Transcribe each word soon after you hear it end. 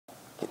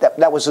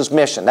That was his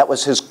mission. That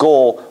was his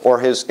goal, or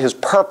his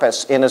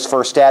purpose in his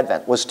first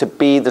advent, was to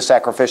be the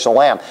sacrificial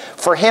lamb.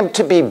 For him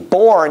to be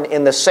born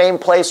in the same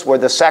place where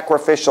the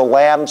sacrificial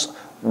lambs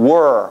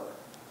were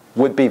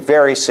would be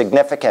very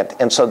significant.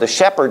 And so the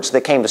shepherds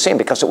that came to see him,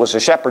 because it was the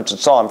shepherds that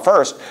saw him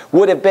first,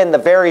 would have been the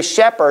very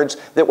shepherds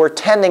that were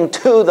tending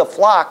to the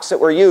flocks that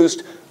were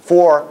used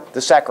for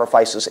the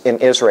sacrifices in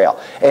Israel.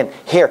 And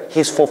here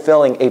he's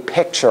fulfilling a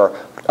picture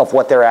of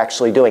what they're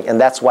actually doing, and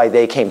that's why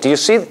they came. Do you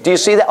see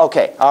that?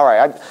 Okay, all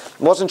right. I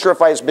wasn't sure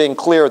if I was being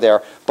clear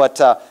there,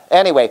 but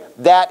anyway,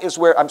 that is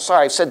where, I'm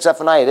sorry, I said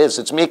Zephaniah.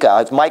 It's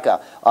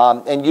Micah.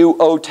 And you,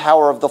 O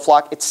tower of the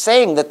flock, it's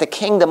saying that the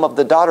kingdom of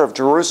the daughter of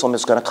Jerusalem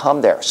is going to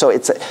come there. So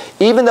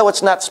even though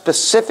it's not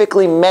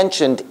specifically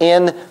mentioned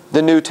in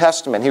the New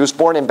Testament, he was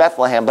born in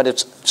Bethlehem, but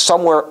it's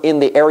somewhere in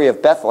the area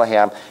of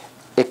Bethlehem.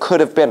 It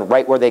could have been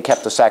right where they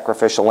kept the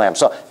sacrificial lamb.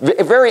 So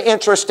very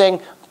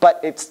interesting, but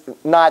it's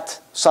not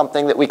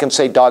something that we can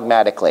say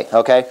dogmatically,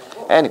 okay?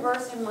 What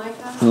verse in Micah?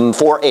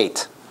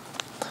 4:8.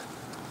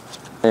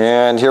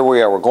 And here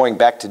we are. We're going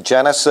back to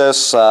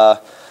Genesis. And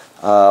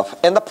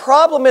the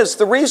problem is,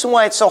 the reason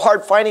why it's so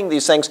hard finding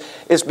these things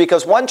is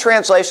because one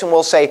translation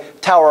will say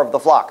Tower of the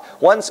Flock.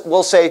 One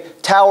will say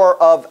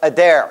Tower of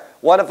Adair.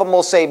 One of them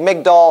will say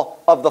Migdal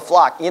of the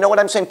Flock. You know what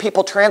I'm saying?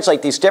 People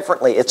translate these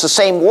differently. It's the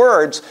same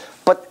words,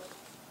 but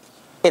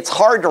it's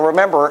hard to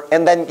remember,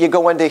 and then you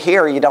go into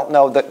here, you don't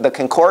know the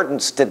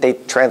concordance. Did they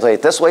translate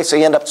it this way? So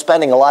you end up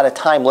spending a lot of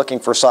time looking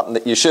for something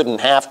that you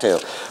shouldn't have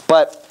to.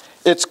 But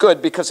it's good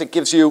because it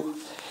gives you,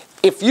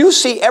 if you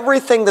see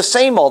everything the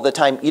same all the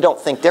time, you don't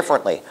think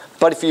differently.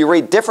 But if you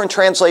read different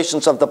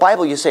translations of the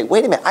Bible, you say,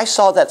 wait a minute, I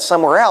saw that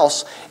somewhere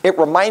else. It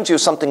reminds you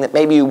of something that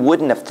maybe you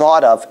wouldn't have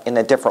thought of in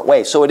a different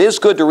way. So it is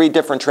good to read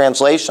different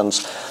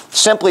translations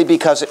simply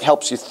because it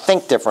helps you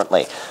think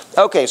differently.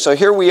 Okay, so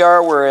here we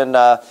are. We're in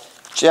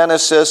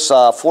Genesis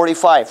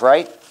 45,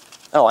 right?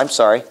 Oh, I'm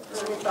sorry.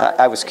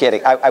 I was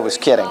kidding. I was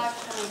kidding.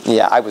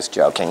 Yeah, I was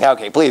joking.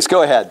 Okay, please,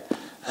 go ahead.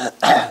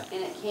 And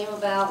it came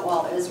about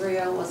while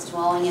Israel was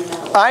dwelling in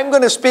that land. I'm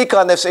going to speak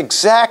on this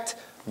exact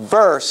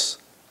verse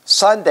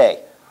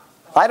Sunday.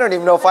 I don't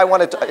even know if I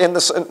want to, in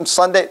the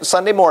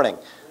Sunday morning.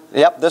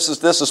 Yep, this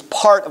is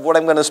part of what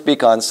I'm going to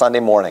speak on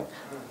Sunday morning.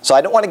 So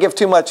I don't want to give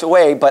too much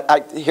away,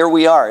 but here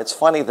we are. It's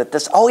funny that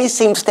this always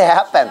seems to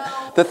happen.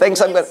 No, the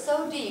things I'm going to... It's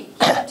so deep.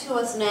 Give it to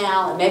us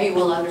now, and maybe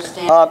we'll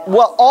understand.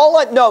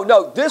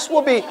 No, this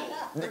will be...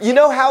 You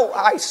know how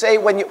I say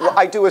when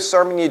I do a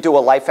sermon, you do a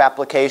life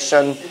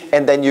application,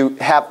 and then you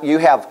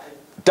have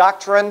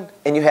doctrine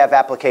and you have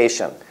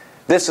application.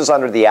 This is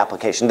under the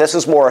application. This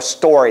is more a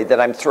story that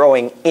I'm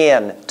throwing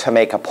in to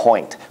make a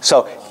point.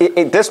 So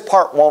this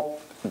part won't...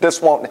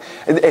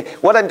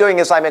 What I'm doing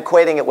is I'm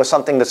equating it with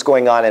something that's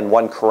going on in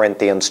 1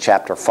 Corinthians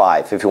chapter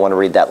 5. If you want to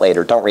read that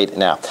later. Don't read it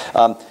now.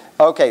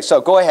 Okay,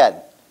 so go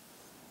ahead.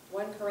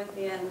 1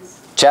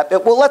 Corinthians.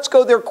 Well, let's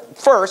go there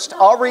first.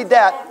 I'll read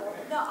that.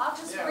 No, I'll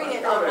just read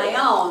it on my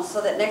own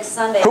so that next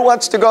Sunday... Who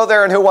wants to go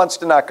there and who wants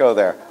to not go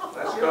there?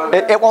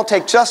 It won't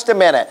take just a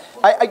minute.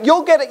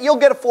 You'll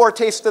get a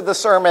foretaste of the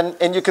sermon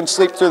and you can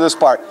sleep through this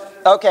part.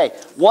 Okay,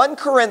 1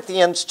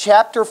 Corinthians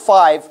chapter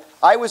 5.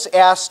 I was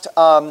asked...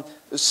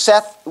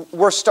 Seth,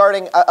 we're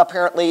starting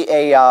apparently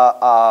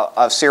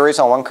a series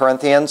on 1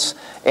 Corinthians,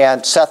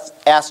 and Seth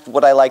asked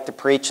would I like to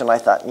preach, and I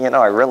thought,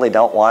 I really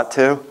don't want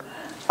to.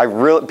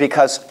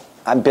 Because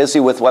I'm busy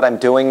with what I'm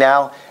doing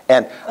now,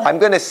 and I'm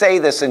going to say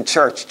this in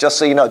church, just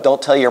so you know, don't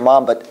tell your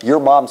mom, but your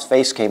mom's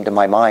face came to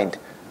my mind.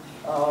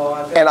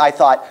 And I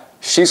thought,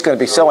 she's going to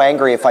be so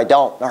angry if I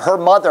don't. Her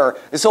mother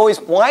is always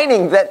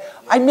whining that,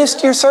 I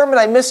missed your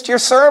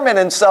sermon,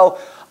 and so...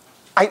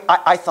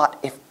 I thought,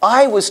 if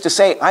I was to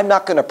say, I'm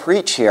not going to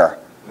preach here,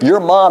 your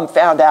mom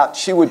found out,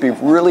 she would be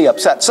really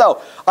upset.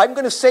 So I'm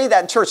going to say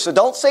that in church. So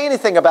don't say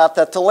anything about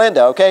that to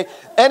Linda, okay?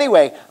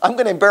 Anyway, I'm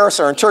going to embarrass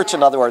her in church,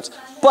 in other words.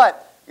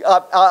 But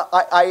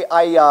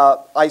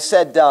I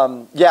said,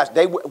 yes,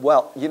 they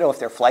well, if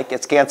their flight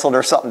gets canceled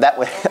or something, that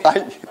way,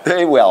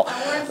 they will.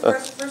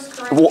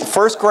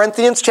 1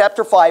 Corinthians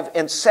chapter 5,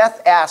 and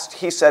Seth asked,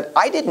 he said,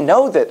 I didn't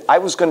know that I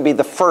was going to be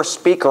the first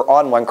speaker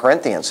on 1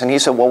 Corinthians. And he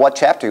said, well, what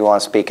chapter do you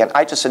want to speak? And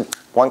I just said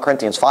 1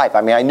 Corinthians 5.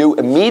 I mean, I knew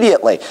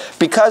immediately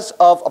because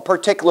of a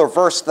particular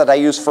verse that I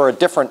use for a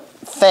different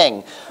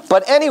thing.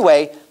 But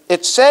anyway,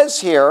 it says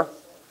here,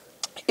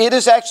 it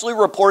is actually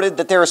reported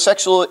that there is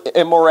sexual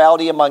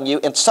immorality among you,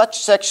 and such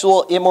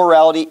sexual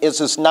immorality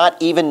is not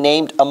even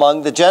named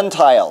among the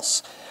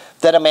Gentiles,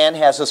 that a man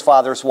has his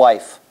father's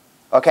wife.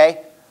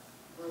 Okay?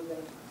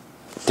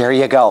 There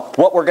you go.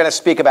 What we're going to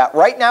speak about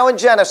right now in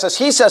Genesis,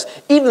 he says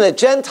even the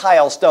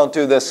Gentiles don't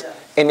do this,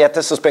 and yet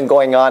this has been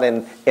going on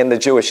in the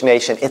Jewish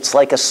nation. It's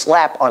like a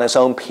slap on his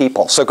own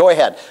people. So go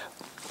ahead.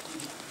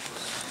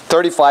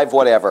 35,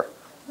 whatever.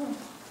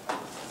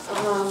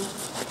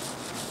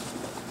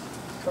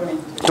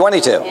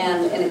 22.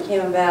 And it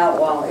came about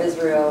while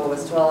Israel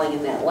was dwelling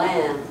in that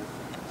land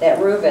that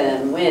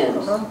Reuben went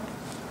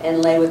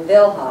and lay with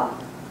Bilhah,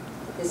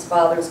 his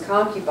father's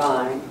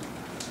concubine,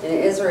 and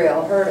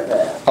Israel heard of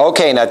it.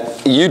 Okay, now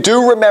you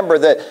do remember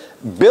that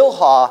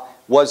Bilhah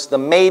was the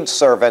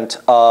maidservant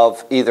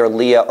of either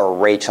Leah or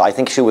Rachel. I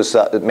think she was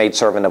the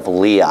maidservant of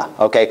Leah,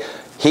 okay?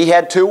 He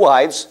had 2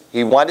 wives.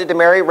 He wanted to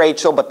marry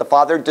Rachel, but the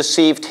father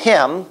deceived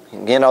him.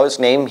 You know his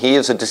name. He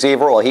is a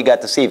deceiver. Well, he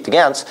got deceived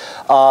against.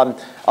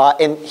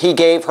 And he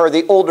gave her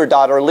the older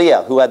daughter,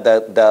 Leah, who had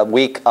the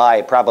weak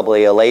eye,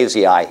 probably a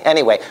lazy eye.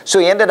 Anyway, so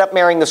he ended up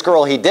marrying this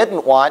girl he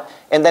didn't want,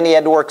 and then he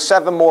had to work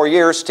 7 more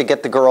years to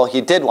get the girl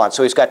he did want.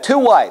 So he's got 2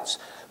 wives.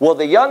 Well,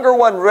 the younger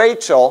one,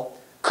 Rachel,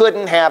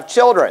 couldn't have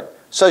children.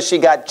 So she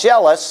got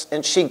jealous,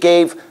 and she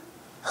gave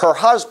her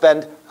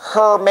husband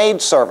her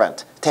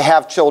maidservant to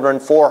have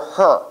children for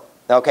her.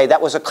 Okay, that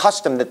was a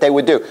custom that they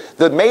would do.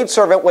 The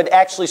maidservant would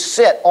actually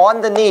sit on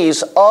the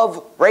knees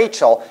of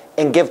Rachel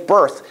and give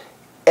birth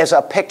as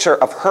a picture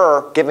of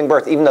her giving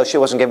birth, even though she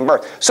wasn't giving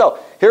birth. So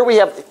here we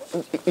have,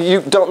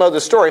 you don't know the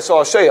story, so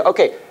I'll show you.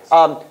 Okay,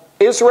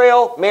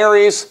 Israel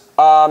marries,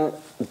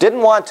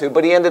 didn't want to,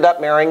 but he ended up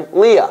marrying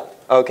Leah,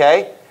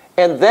 okay?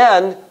 And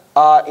then,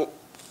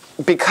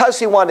 because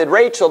he wanted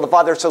Rachel, the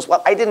father says,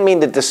 well, I didn't mean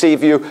to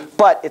deceive you,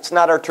 but it's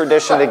not our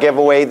tradition to give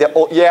away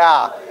the,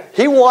 yeah.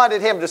 He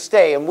wanted him to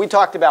stay, and we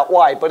talked about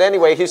why. But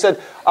anyway, he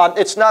said,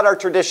 it's not our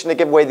tradition to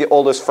give away the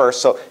oldest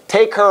first, so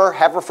take her,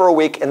 have her for a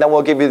week, and then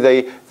we'll give you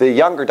the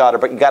younger daughter,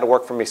 but you got to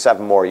work for me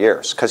 7 more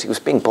years. Because he was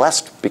being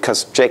blessed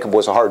because Jacob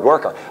was a hard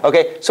worker.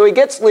 Okay, so he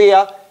gets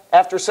Leah.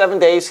 After 7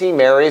 days, he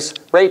marries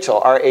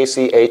Rachel,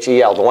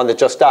 R-A-C-H-E-L, the one that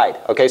just died.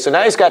 Okay, so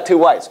now he's got 2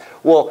 wives.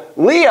 Well,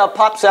 Leah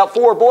pops out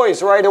 4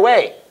 boys right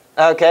away.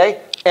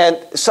 Okay, and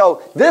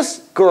so this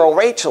girl,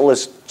 Rachel,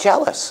 is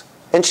jealous.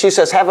 And she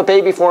says, have a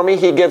baby for me.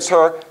 He gives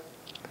her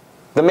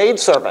the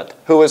maidservant,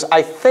 who is,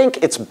 I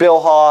think it's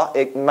Bilhah.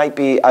 It might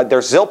be,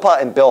 there's Zilpah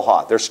and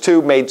Bilhah. There's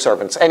 2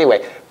 maidservants.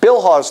 Anyway,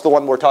 Bilhah is the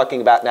one we're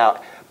talking about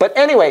now. But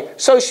anyway,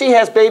 so she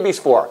has babies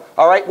for her.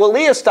 All right, well,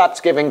 Leah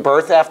stops giving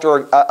birth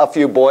after a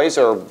few boys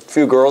or a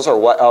few girls or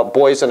what,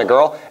 boys and a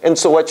girl. And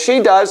so what she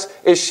does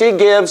is she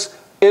gives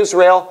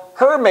Israel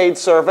her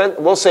maidservant.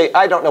 We'll say,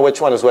 I don't know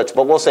which one is which,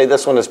 but we'll say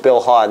this one is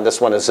Bilhah and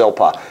this one is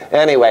Zilpah.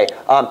 Anyway,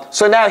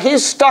 so now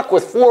he's stuck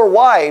with 4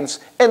 wives,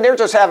 and they're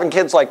just having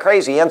kids like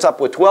crazy. He ends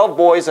up with 12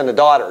 boys and a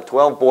daughter.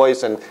 12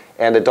 boys and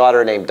a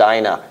daughter named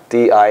Dinah,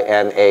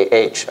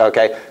 D-I-N-A-H.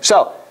 Okay,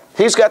 so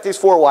he's got these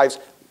 4 wives.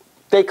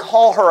 They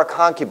call her a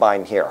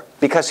concubine here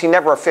because he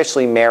never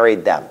officially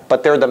married them.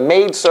 But they're the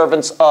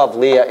maidservants of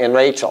Leah and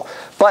Rachel.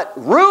 But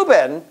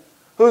Reuben,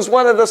 who's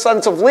one of the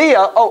sons of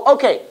Leah, oh,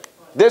 okay.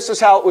 This is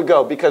how it would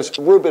go, because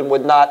Reuben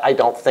would not, I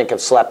don't think, have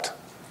slept.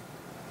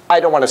 I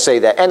don't want to say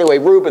that. Anyway,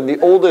 Reuben,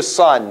 the oldest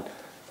son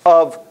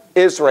of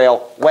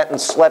Israel, went and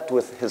slept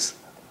with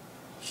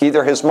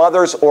either his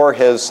mother's or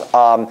his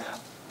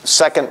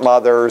second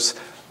mother's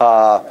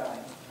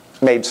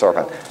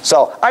maidservant.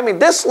 So, I mean,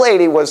 this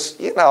lady was,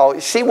 you know,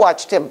 she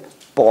watched him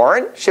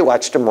born. She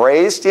watched him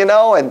raised, you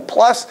know, and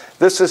plus,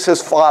 this is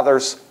his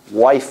father's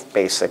wife,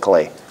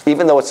 basically.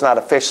 Even though it's not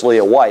officially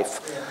a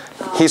wife.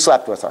 He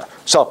slept with her.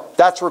 So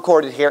that's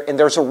recorded here, and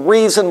there's a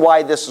reason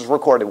why this is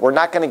recorded. We're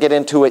not going to get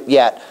into it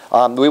yet.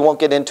 We won't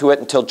get into it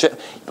until...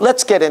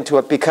 Let's get into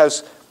it,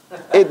 because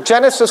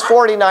Genesis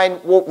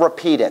 49 will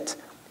repeat it.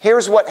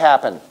 Here's what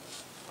happened.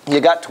 You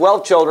got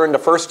 12 children. The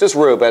first is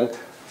Reuben.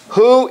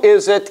 Who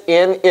is it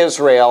in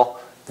Israel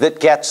that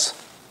gets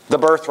the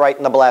birthright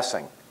and the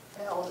blessing?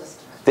 The eldest.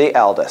 The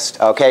eldest,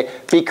 okay?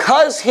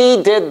 Because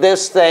he did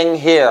this thing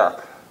here,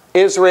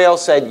 Israel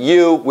said,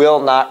 you will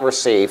not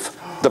receive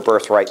the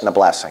birthright and the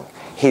blessing.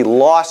 He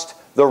lost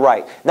the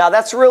right. Now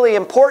that's really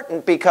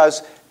important,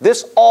 because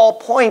this all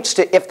points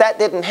to, if that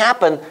didn't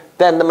happen,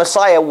 then the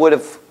Messiah would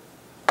have,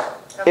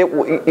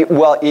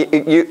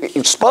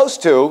 it's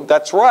supposed to,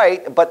 that's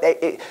right, but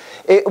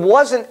it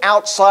wasn't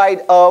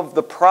outside of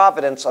the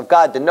providence of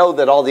God to know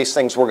that all these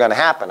things were going to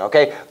happen,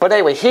 okay? But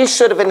anyway, he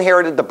should have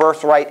inherited the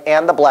birthright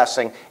and the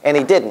blessing, and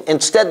he didn't.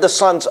 Instead, the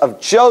sons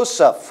of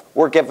Joseph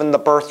were given the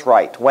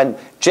birthright. When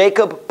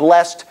Jacob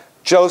blessed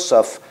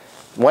Joseph,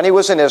 when he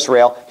was in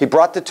Israel, he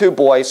brought the 2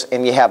 boys,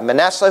 and you have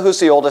Manasseh, who's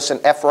the oldest,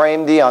 and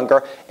Ephraim, the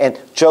younger, and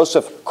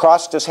Joseph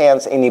crossed his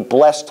hands, and he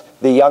blessed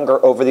the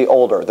younger over the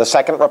older, the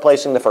second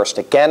replacing the first,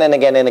 again and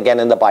again and again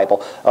in the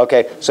Bible.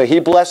 Okay, so he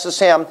blesses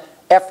him.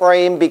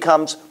 Ephraim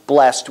becomes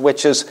blessed,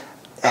 which is,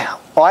 well,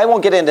 I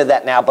won't get into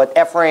that now, but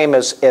Ephraim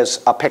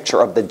is a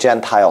picture of the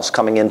Gentiles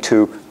coming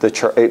into the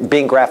church,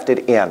 being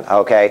grafted in,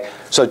 okay?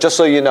 So just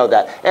so you know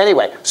that.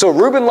 Anyway, so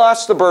Reuben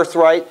lost the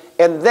birthright,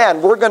 and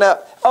then we're going to,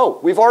 oh,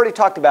 we've already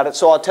talked about it,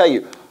 so I'll tell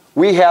you.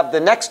 We have the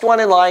next one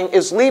in line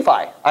is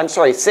Levi. I'm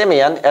sorry,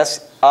 Simeon,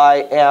 S-I-M-E-O-N,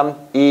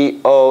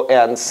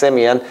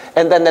 Simeon.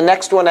 And then the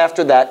next one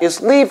after that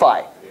is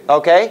Levi,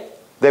 okay?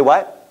 They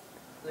what?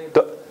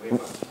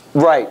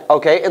 Right,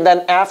 okay, and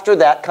then after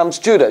that comes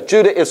Judah.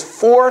 Judah is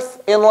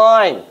 4th in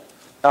line,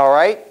 all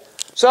right?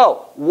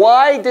 So,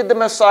 why did the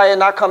Messiah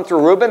not come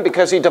through Reuben?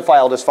 Because he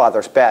defiled his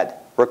father's bed,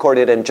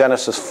 recorded in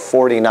Genesis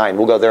 49.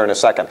 We'll go there in a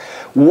second.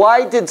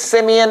 Why did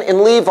Simeon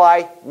and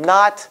Levi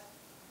not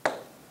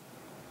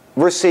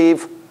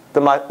receive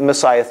the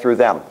Messiah through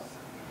them?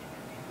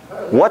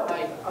 What?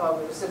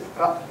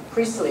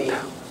 Priestly.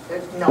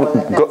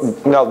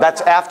 No,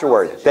 that's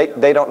afterward.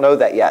 They don't know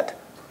that yet.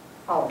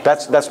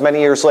 That's many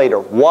years later.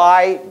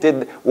 Why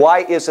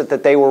is it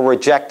that they were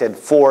rejected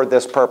for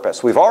this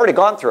purpose? We've already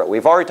gone through it.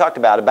 We've already talked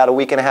about it about a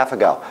week and a half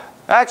ago.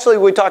 Actually,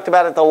 we talked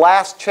about it the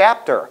last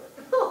chapter.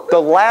 The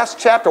last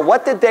chapter.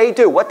 What did they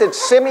do? What did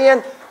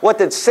Simeon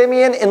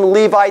and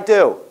Levi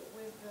do?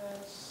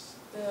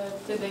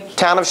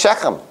 Town of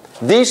Shechem.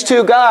 These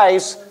two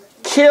guys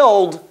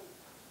killed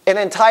an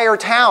entire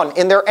town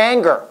in their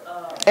anger.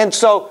 And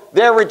so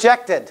they're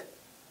rejected.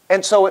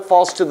 And so it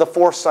falls to the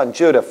fourth son,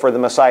 Judah, for the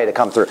Messiah to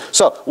come through.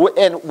 So,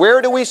 and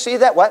where do we see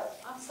that? What?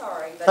 I'm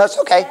sorry. But that's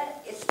okay.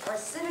 Are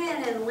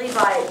Simeon and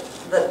Levi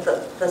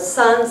the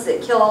sons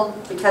that killed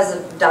because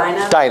of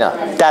Dinah?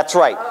 Dinah. That's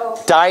right.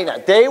 Oh.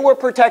 Dinah. They were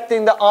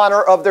protecting the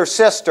honor of their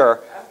sister.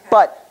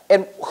 Okay.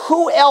 And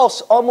who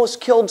else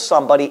almost killed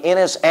somebody in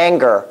his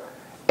anger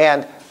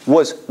and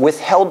was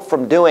withheld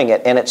from doing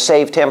it, and it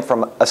saved him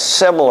from a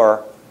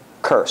similar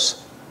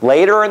curse?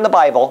 Later in the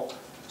Bible,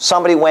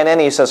 somebody went in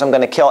and he says, I'm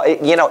going to kill,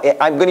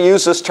 I'm going to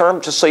use this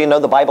term just so you know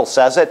the Bible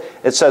says it.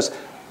 It says,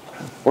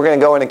 we're going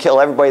to go in and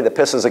kill everybody that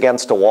pisses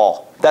against a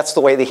wall. That's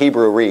the way the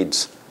Hebrew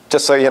reads,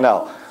 just so you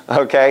know.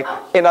 Okay?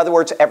 In other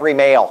words, every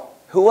male.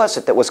 Who was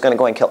it that was going to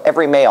go and kill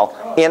every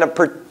male in a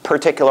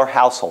particular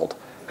household?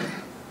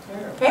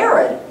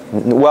 Herod.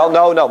 Well,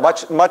 no,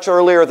 much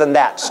earlier than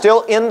that.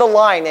 Still in the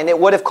line, and it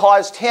would have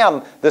caused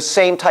him the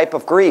same type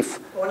of grief.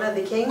 One of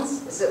the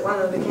kings? Is it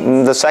one of the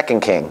kings? The second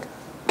king.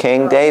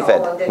 King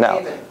David.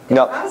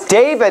 No.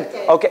 David.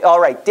 Okay, all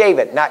right,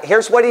 David. Now,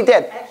 here's what he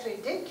did. Actually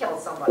did kill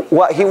somebody.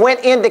 Well, he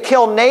went in to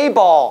kill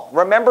Nabal.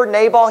 Remember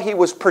Nabal? He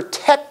was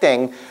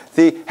protecting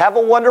the... Have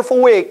a wonderful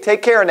week.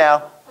 Take care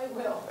now. I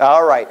will.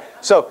 All right.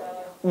 So,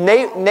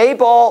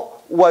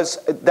 Nabal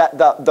was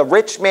the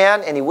rich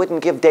man, and he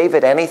wouldn't give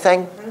David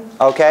anything.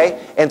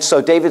 Okay? And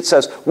so David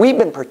says, we've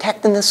been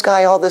protecting this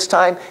guy all this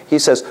time. He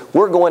says,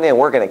 we're going in.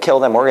 We're going to kill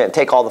them. We're going to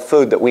take all the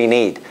food that we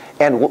need.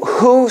 And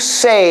who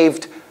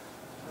saved...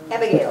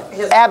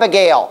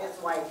 Abigail.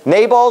 His wife.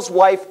 Nabal's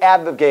wife,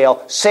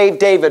 Abigail, saved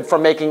David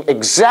from making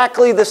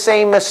exactly the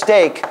same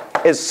mistake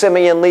as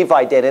Simeon and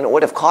Levi did, and it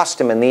would have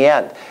cost him in the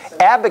end.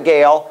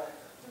 Abigail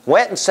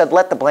went and said,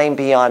 let the blame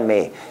be on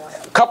me.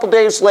 A couple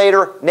days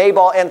later,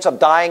 Nabal ends up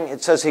dying.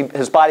 It says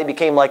his body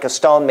became like a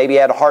stone. Maybe he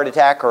had a heart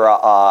attack or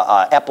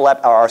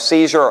a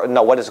seizure.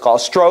 No, what is it called?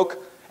 A stroke.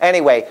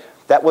 Anyway,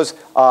 that was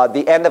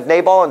the end of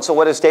Nabal, and so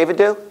what does David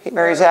do? He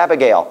marries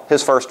Abigail,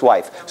 his first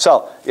wife.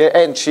 So,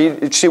 and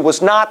she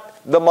was not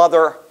the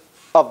mother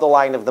of the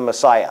line of the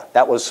Messiah.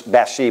 That was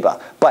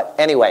Bathsheba. But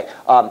anyway,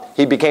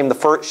 she became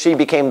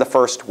the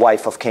first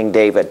wife of King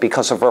David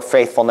because of her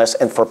faithfulness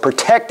and for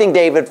protecting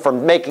David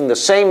from making the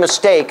same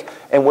mistake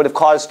and would have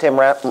caused him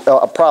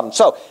a problem.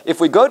 So, if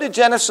we go to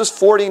Genesis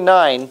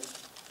 49,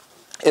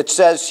 it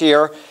says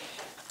here,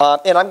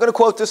 and I'm going to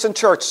quote this in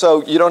church,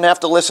 so you don't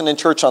have to listen in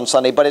church on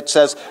Sunday, but it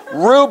says,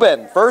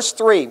 Reuben, verse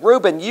 3,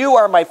 Reuben, you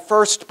are my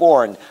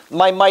firstborn,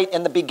 my might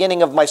and the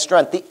beginning of my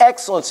strength, the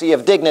excellency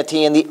of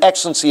dignity and the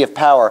excellency of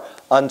power.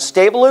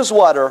 Unstable as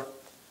water,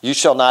 you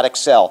shall not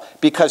excel,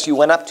 because you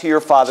went up to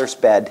your father's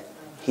bed.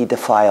 He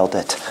defiled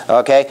it.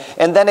 Okay?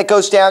 And then it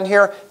goes down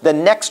here. The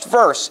next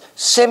verse,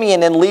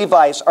 Simeon and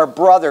Levi's are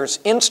brothers.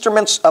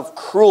 Instruments of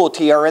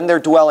cruelty are in their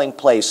dwelling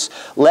place.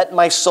 Let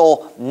my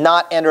soul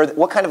not enter.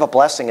 What kind of a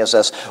blessing is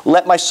this?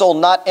 Let my soul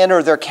not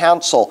enter their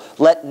counsel.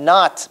 Let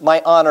not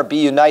my honor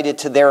be united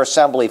to their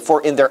assembly. For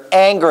in their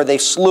anger they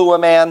slew a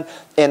man,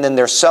 and in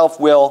their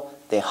self-will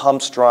they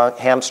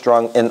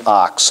hamstrung an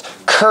ox.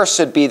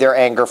 Cursed be their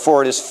anger,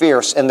 for it is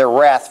fierce, and their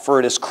wrath, for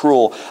it is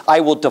cruel.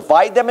 I will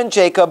divide them in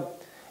Jacob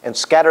and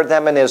scattered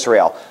them in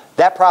Israel.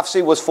 That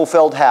prophecy was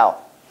fulfilled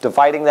how?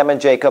 Dividing them in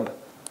Jacob.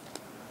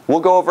 We'll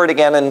go over it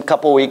again in a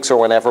couple weeks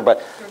or whenever,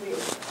 but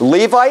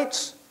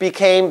Levites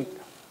became,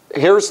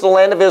 here's the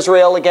land of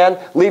Israel again.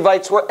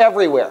 Levites were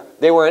everywhere.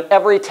 They were in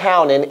every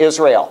town in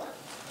Israel.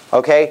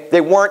 Okay?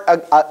 They weren't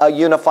a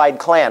unified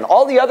clan.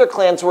 All the other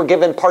clans were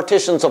given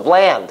partitions of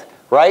land,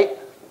 right?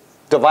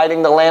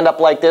 Dividing the land up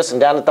like this, and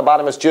down at the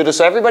bottom is Judah.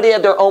 So everybody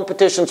had their own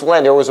partitions of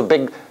land. There was a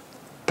big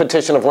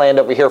partition of land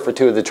over here for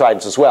two of the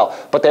tribes as well.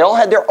 But they all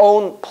had their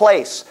own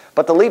place.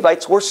 But the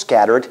Levites were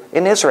scattered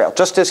in Israel,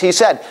 just as he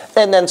said.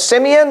 And then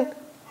Simeon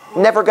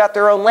never got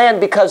their own land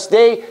because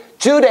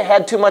Judah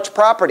had too much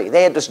property.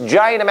 They had this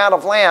giant amount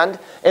of land.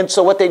 And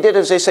so what they did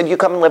is they said, you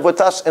come and live with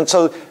us. And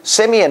so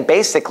Simeon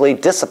basically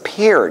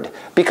disappeared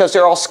because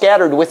they're all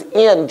scattered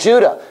within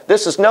Judah.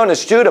 This is known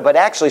as Judah, but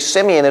actually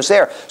Simeon is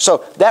there.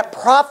 So that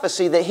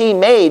prophecy that he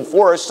made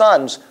for his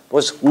sons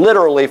was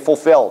literally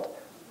fulfilled.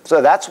 So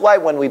that's why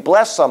when we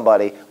bless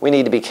somebody, we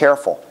need to be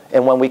careful.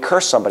 And when we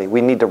curse somebody, we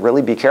need to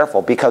really be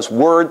careful because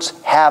words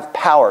have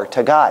power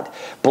to God.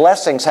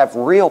 Blessings have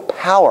real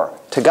power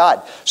to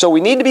God. So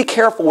we need to be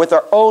careful with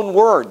our own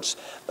words.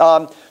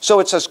 So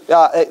it says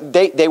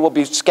they will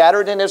be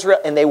scattered in Israel,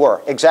 and they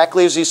were,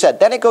 exactly as he said.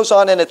 Then it goes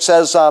on and it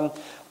says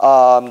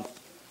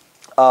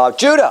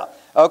Judah.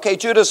 Okay,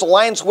 Judah's a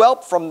lion's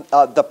whelp from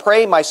the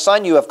prey. My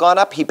son, you have gone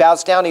up. He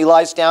bows down, he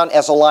lies down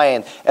as a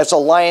lion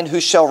who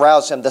shall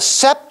rouse him. The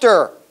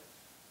scepter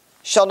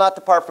shall not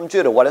depart from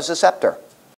Judah. What is the scepter?